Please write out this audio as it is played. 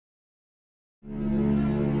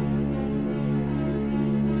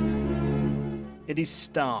It is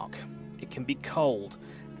stark, it can be cold,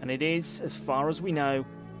 and it is, as far as we know,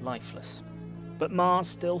 lifeless. But Mars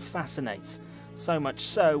still fascinates, so much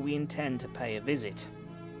so we intend to pay a visit.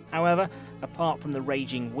 However, apart from the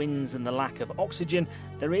raging winds and the lack of oxygen,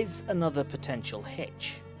 there is another potential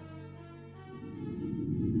hitch.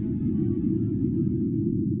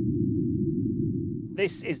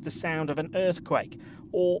 This is the sound of an earthquake,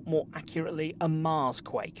 or more accurately, a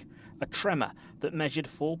Marsquake, a tremor that measured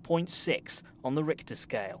 4.6 on the Richter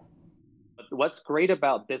scale. What's great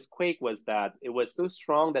about this quake was that it was so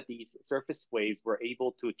strong that these surface waves were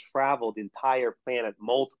able to travel the entire planet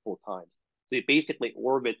multiple times. So it basically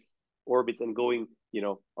orbits and going,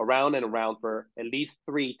 around and around for at least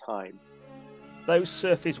 3 times. Those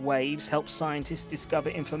surface waves help scientists discover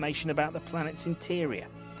information about the planet's interior.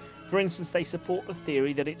 For instance, they support the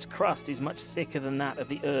theory that its crust is much thicker than that of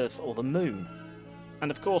the Earth or the Moon. And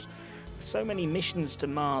of course, with so many missions to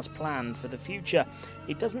Mars planned for the future,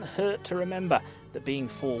 it doesn't hurt to remember that being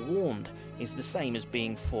forewarned is the same as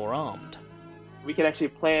being forearmed. We can actually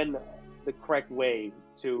plan the correct way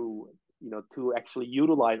to actually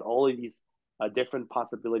utilize all of these different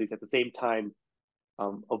possibilities at the same time,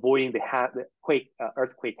 avoiding the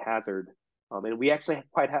earthquake hazard. And we actually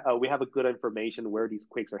we have a good information where these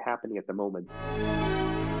quakes are happening at the moment.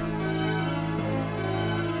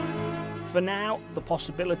 For now, the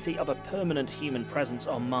possibility of a permanent human presence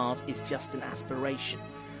on Mars is just an aspiration.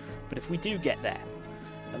 But if we do get there,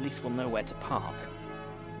 at least we'll know where to park.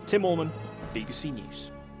 Tim Allman, BBC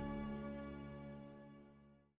News.